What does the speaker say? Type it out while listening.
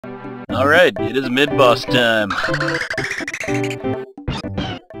Alright, it is mid-boss time.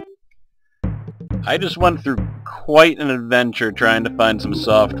 I just went through quite an adventure trying to find some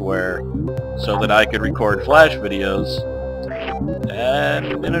software so that I could record Flash videos,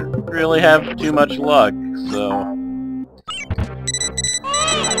 and didn't really have too much luck, so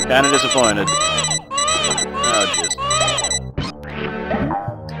kinda disappointed. Oh, jeez.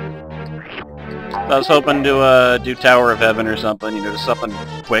 I was hoping to do Tower of Heaven or something, you know, just something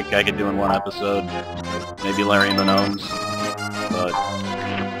quick I could do in one episode. Maybe Larry and the Gnomes. But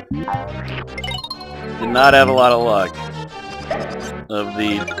did not have a lot of luck. Of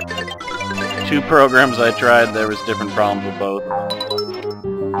the 2 programs I tried, there was different problems with both.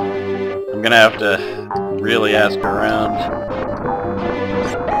 I'm gonna have to really ask around.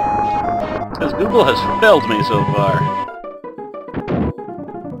 Because Google has failed me so far.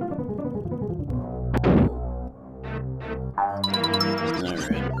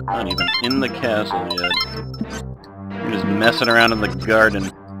 Not even in the castle yet. We're just messing around in the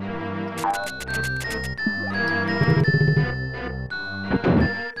garden.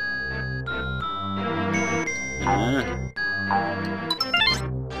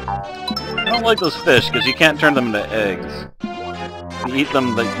 I don't like those fish because you can't turn them into eggs. You eat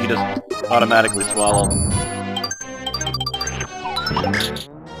them, but you just automatically swallow them.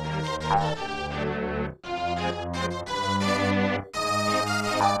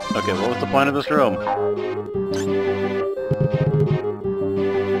 Okay, what was the point of this room?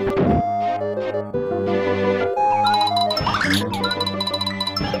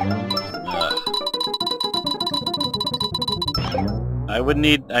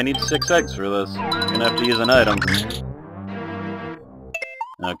 I need 6 eggs for this. I'm gonna have to use an item.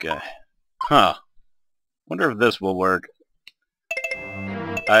 Okay. Huh. Wonder if this will work.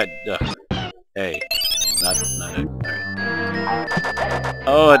 Hey. Not it. Alright.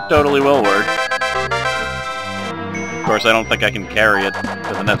 Oh, it totally will work. Of course, I don't think I can carry it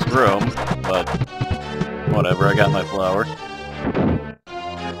to the next room, but whatever, I got my flower.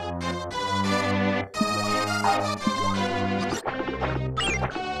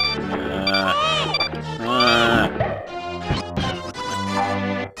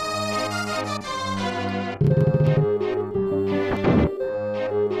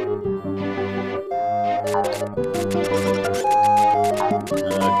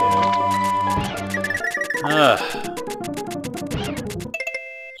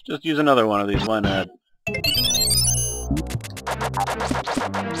 Let's just use another one of these, why not?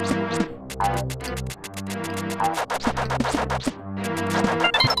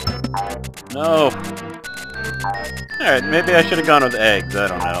 No! Alright, maybe I should have gone with eggs, I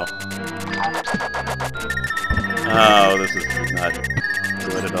don't know. Oh, this is not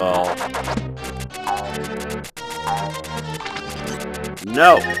good at all.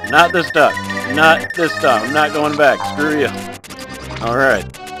 No! Not this time! Not this time! I'm not going back! Screw you! Alright.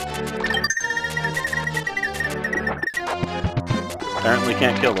 Apparently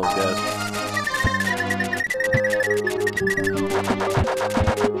can't kill those guys.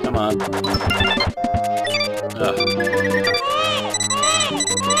 Come on. Ugh.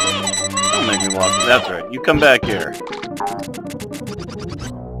 Don't make me walk. That's right. You come back here.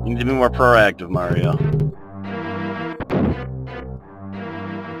 You need to be more proactive, Mario.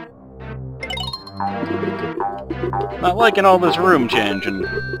 Not liking all this room changing.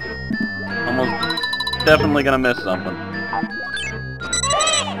 Almost definitely gonna miss something.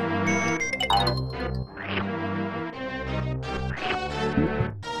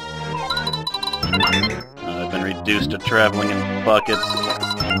 I've been reduced to traveling in buckets.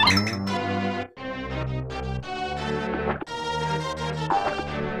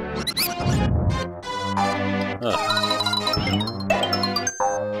 Ugh.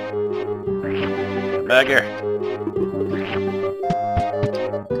 Get back here.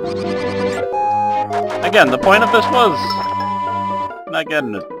 Again, the point of this was not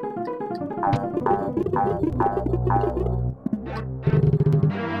getting it.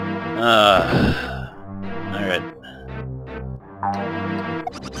 Alright.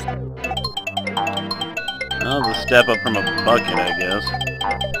 That was a step up from a bucket, I guess.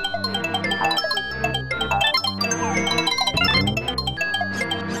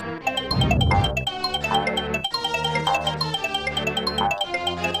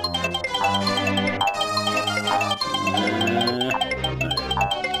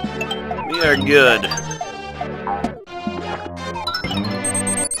 We are good.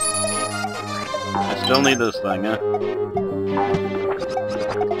 I still need this thing, huh?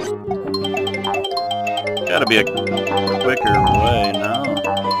 Gotta be a quicker way now.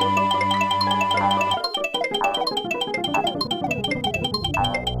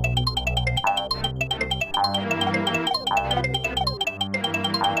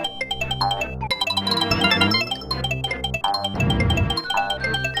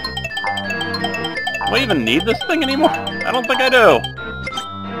 Do I even need this thing anymore? I don't think I do.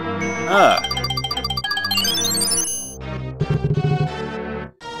 Ah.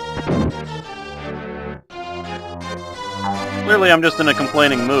 Clearly I'm just in a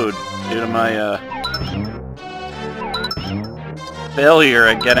complaining mood due to my, failure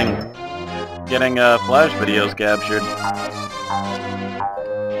at getting Flash videos captured.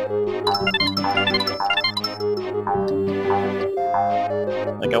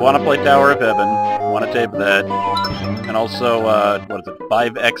 Like, I want to play Tower of Heaven, I want to tape that, and also, what is it,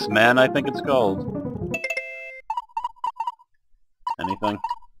 5X Men, I think it's called. Anything?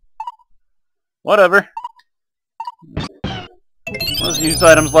 Whatever. Let's use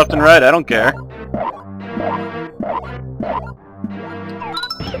items left and right, I don't care.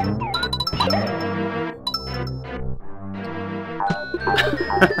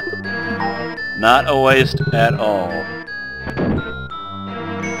 Not a waste at all.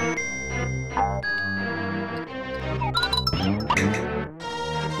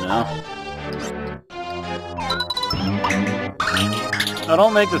 No. No,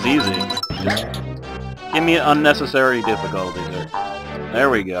 don't make this easy. Just give me unnecessary difficulties there. There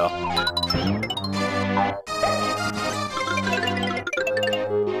we go.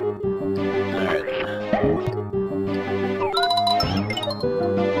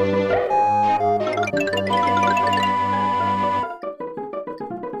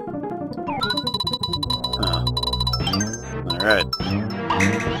 Alright.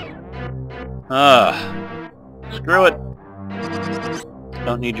 Alright. Screw it.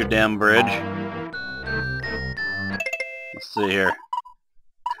 Don't need your damn bridge. Let's see here.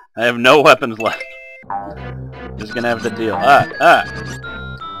 I have no weapons left. Just gonna have to deal.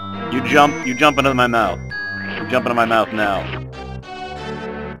 You jump into my mouth. You jump into my mouth now.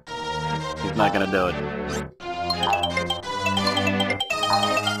 He's not gonna do it.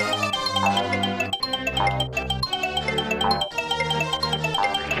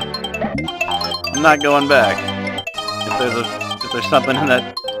 I'm not going back. If there's something in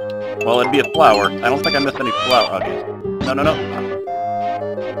that, well, it'd be a flower. I don't think I missed any flower. Okay. No.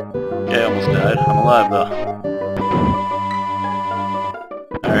 Okay, I almost died. I'm alive though.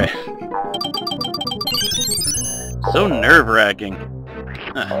 Alright. So nerve-wracking.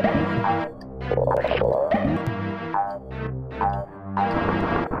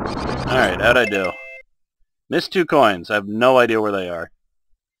 Alright, how'd I do? Missed 2 coins. I have no idea where they are.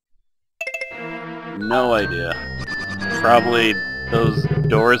 No idea. Probably those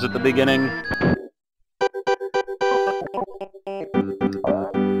doors at the beginning.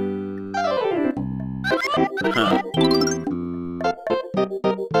 Huh.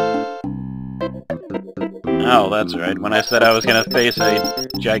 Oh, that's right. When I said I was gonna face a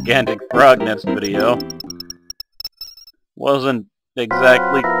gigantic frog next video, wasn't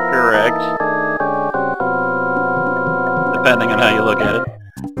exactly correct. Depending on how you look at it.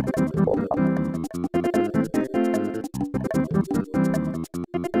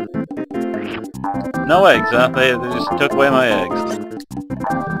 No eggs, huh? They just took away my eggs.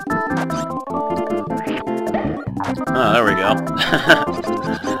 Oh, there we go.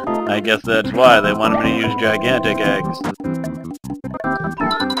 I guess that's why they wanted me to use gigantic eggs.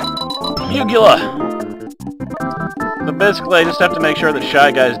 Ugula! So basically, I just have to make sure that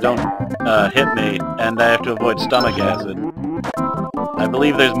Shy Guys don't hit me, and I have to avoid stomach acid. I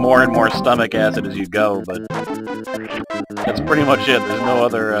believe there's more and more stomach acid as you go, but that's pretty much it. There's no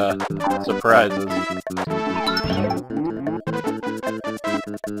other surprises.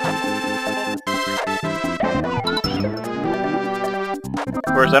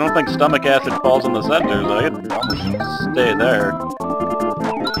 Of course, I don't think stomach acid falls in the center, so I could almost stay there.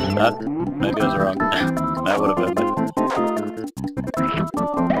 Maybe I was wrong. That would have been it.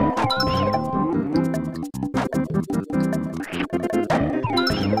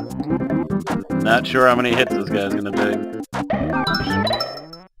 Not sure how many hits this guy's gonna take.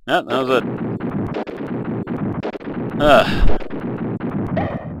 Yeah, that was it.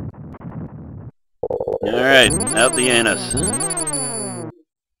 Alright, out the anus.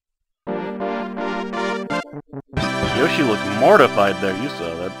 Yoshi looked mortified there, you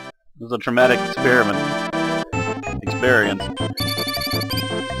saw that. It was a traumatic experience.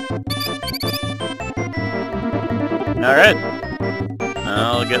 Alright.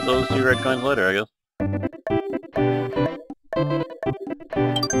 I'll get those 2 red coins later, I guess.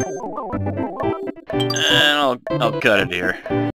 And I'll cut it here.